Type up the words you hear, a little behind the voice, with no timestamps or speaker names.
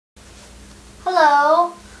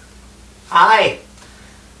Hello. Hi.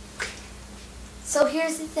 So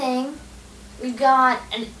here's the thing. We've got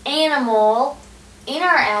an animal in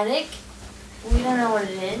our attic. We don't know what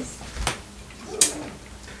it is.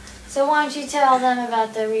 So why don't you tell them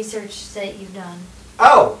about the research that you've done?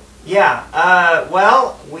 Oh, yeah.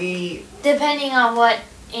 Well, we Depending on what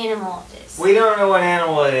animal it is. don't know what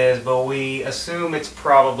animal it is, but we assume it's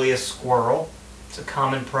probably a squirrel. It's a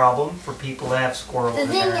common problem for people to have squirrels. The in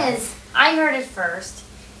thing their attic. is, I heard it first.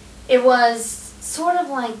 It was sort of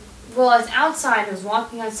like, well, I was outside, I was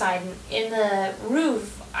walking outside, and in the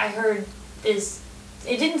roof, I heard this,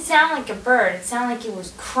 it didn't sound like a bird, it sounded like it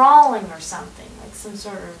was crawling or something, like some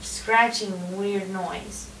sort of scratching, weird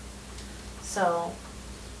noise. So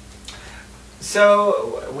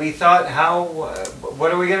we thought,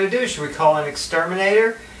 what are we going to do? Should we call an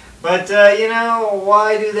exterminator? But,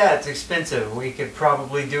 why do that? It's expensive. We could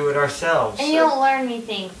probably do it ourselves. and you don't learn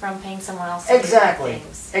anything from paying someone else to Exactly. do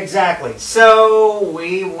things. Exactly. So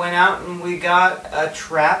we went out and we got a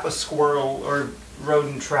trap, a squirrel or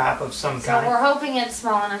rodent trap of some So kind. we're hoping it's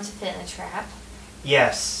small enough to fit in the trap.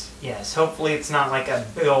 Yes, yes. Hopefully it's not like a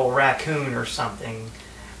big old raccoon or something,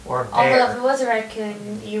 or a bear. Although if it was a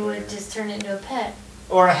raccoon, you would just turn it into a pet.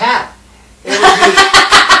 Or a hat. It would be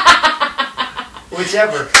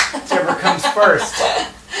whichever comes first.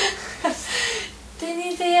 Didn't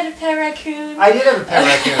you say you had a pet raccoon? I did have a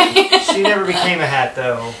pet raccoon. She never became a hat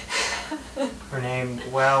though. Her name,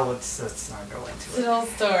 well, let's not go into It's it. an old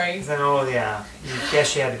story. Then, oh yeah, you guess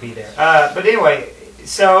she had to be there. But anyway,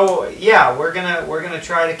 so yeah, we're gonna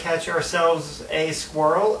try to catch ourselves a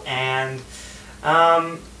squirrel, and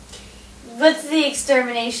What's the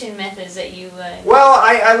extermination methods that you well,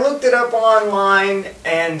 I looked it up online,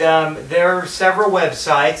 and there are several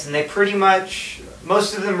websites, and they pretty much,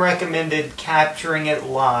 most of them recommended capturing it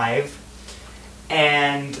live,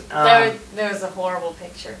 and there was a horrible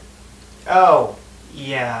picture. oh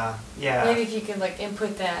yeah. Maybe if you can like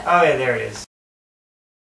input that. Oh yeah, there it is.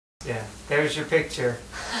 Yeah, there's your picture.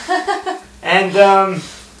 And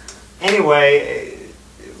anyway,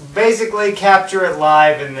 basically capture it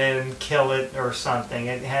live and then kill it or something.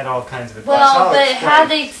 It had all kinds of advice. Well, I'll but explain. how'd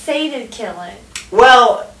they say to kill it?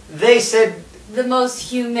 Well, they said, The most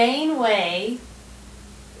humane way.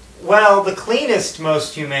 well, the cleanest,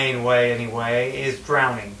 most humane way anyway is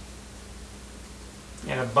drowning.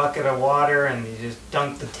 In a bucket of water, and you just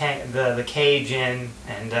dunk the cage in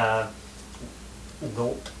and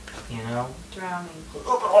gulp, Drowning.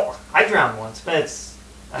 I drowned once, but it's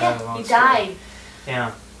Yeah, long you story. died.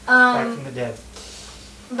 Yeah, back from Um, the dead.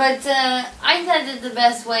 but I thought that the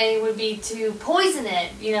best way would be to poison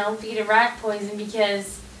it. Feed it rat poison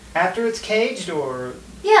because After it's caged, or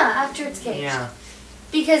after it's caged. yeah,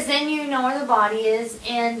 Because then you know where the body is,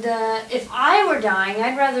 and if I were dying,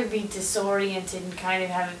 I'd rather be disoriented and kind of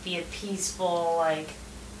have it be a peaceful, like,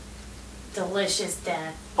 delicious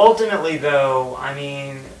death. ultimately though, I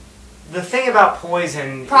mean, the thing about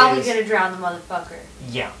poison Probably is gonna drown the motherfucker.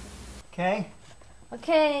 yeah. Okay,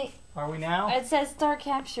 Okay, are we now? it says start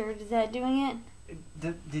captured. Is that doing it?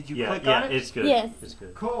 Did you Yeah, click yeah, on it? it's good. Yes. It's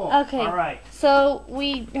good. Cool. Okay. All right. So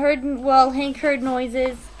Hank heard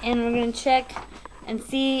noises, and we're gonna check and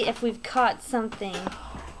see if we've caught something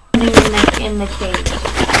in the cage.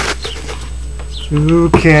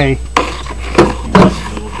 Okay.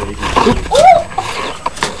 Little baby.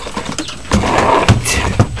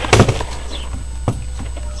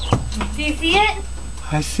 Do you see it?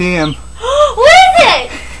 I see him. What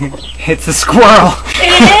is it? It's a squirrel.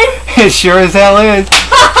 It is? It sure as hell is.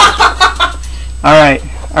 All right.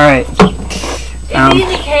 Is he in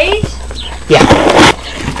the cage? Yeah.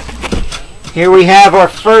 Here we have our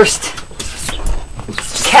first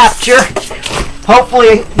capture.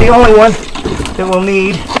 Hopefully the only one that we'll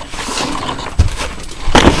need.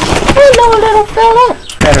 Hello, little fella.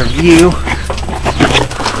 Better view.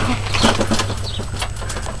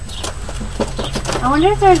 I wonder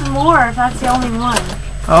if there's more, if that's the only one.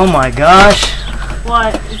 Oh my gosh.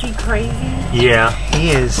 What? Is he crazy? Yeah.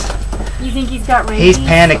 He is. You think he's got rabies? He's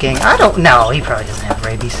panicking. I don't know. He probably doesn't have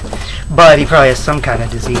rabies. But he probably has some kind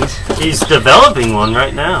of disease. He's developing one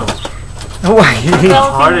right now.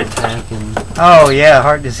 Heart attack and Oh yeah,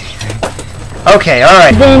 heart disease. Okay, all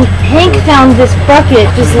right. Then Hank found this bucket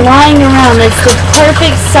just lying around that's the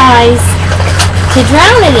perfect size to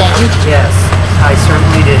drown it in. Yes, I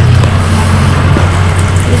certainly did.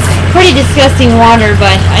 It's pretty disgusting water,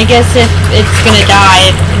 but I guess if it's gonna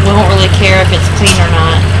die, we won't really care if it's clean or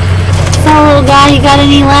not. So, little guy, you got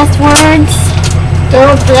any last words?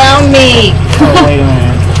 Don't drown me. Oh, wait a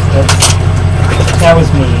minute. That was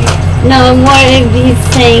me. No, what he's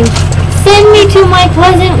saying, Send me to my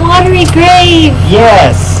pleasant watery grave.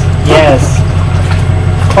 Yes, yes.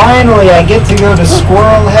 Finally, I get to go to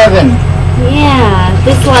squirrel heaven. Yeah,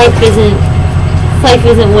 this life isn't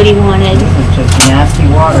what he wanted. This is just nasty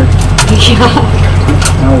water. Yeah.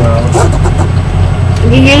 Oh well.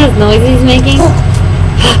 You hear those noises he's making?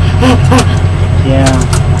 Yeah.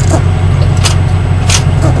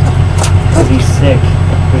 Because he's sick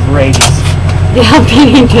with rabies. Yeah,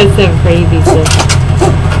 Penny does have rabies.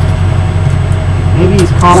 Maybe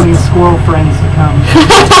he's calling his squirrel friends to come.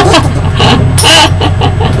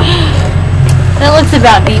 That looks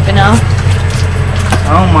about deep enough.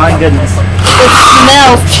 Oh my goodness. It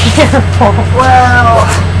smells terrible. Well,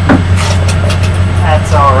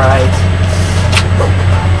 that's alright.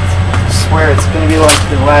 I swear it's gonna be like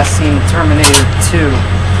the last scene of Terminator 2.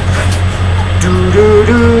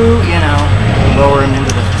 Doo-doo-doo, you know, lower him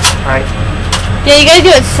into the, right? Yeah, you gotta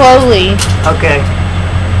do it slowly. Okay.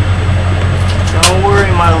 Don't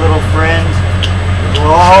worry, my little friend. It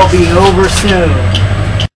will all be over soon.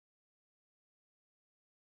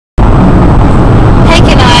 Hank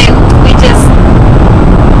and I, we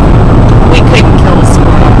couldn't kill a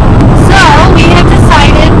squirrel. So, we have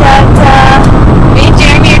decided that me and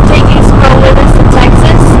Jeremy are taking a squirrel with us to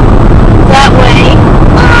Texas. That way,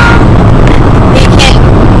 he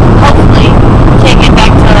hopefully can't get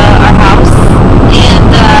back to our house.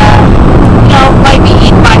 And, might be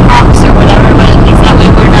eaten by hawks or whatever, but at least that way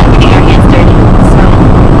we're not getting our hands dirty. So.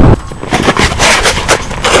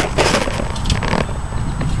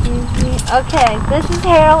 Okay, this is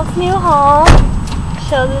Harold's new home.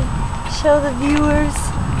 Show the viewers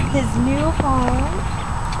his new home.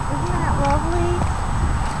 Isn't that lovely?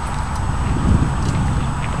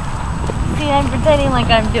 See, I'm pretending like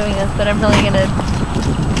I'm doing this, but I'm really gonna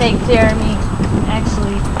make Jeremy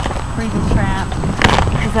actually free the trap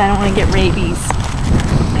because I don't want to get rabies.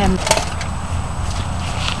 And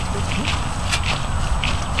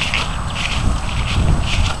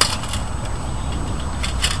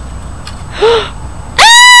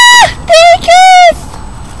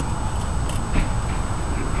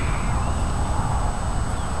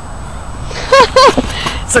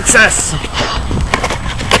Success!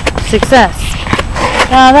 Success.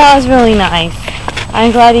 Oh, that was really nice.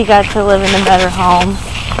 I'm glad he got to live in a better home.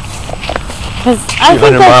 'Cause I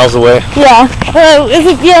think 200 miles away. Yeah.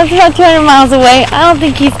 It's about 200 miles away. I don't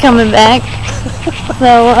think he's coming back.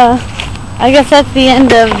 So, I guess that's the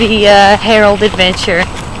end of the Harold adventure.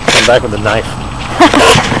 Come back with a knife.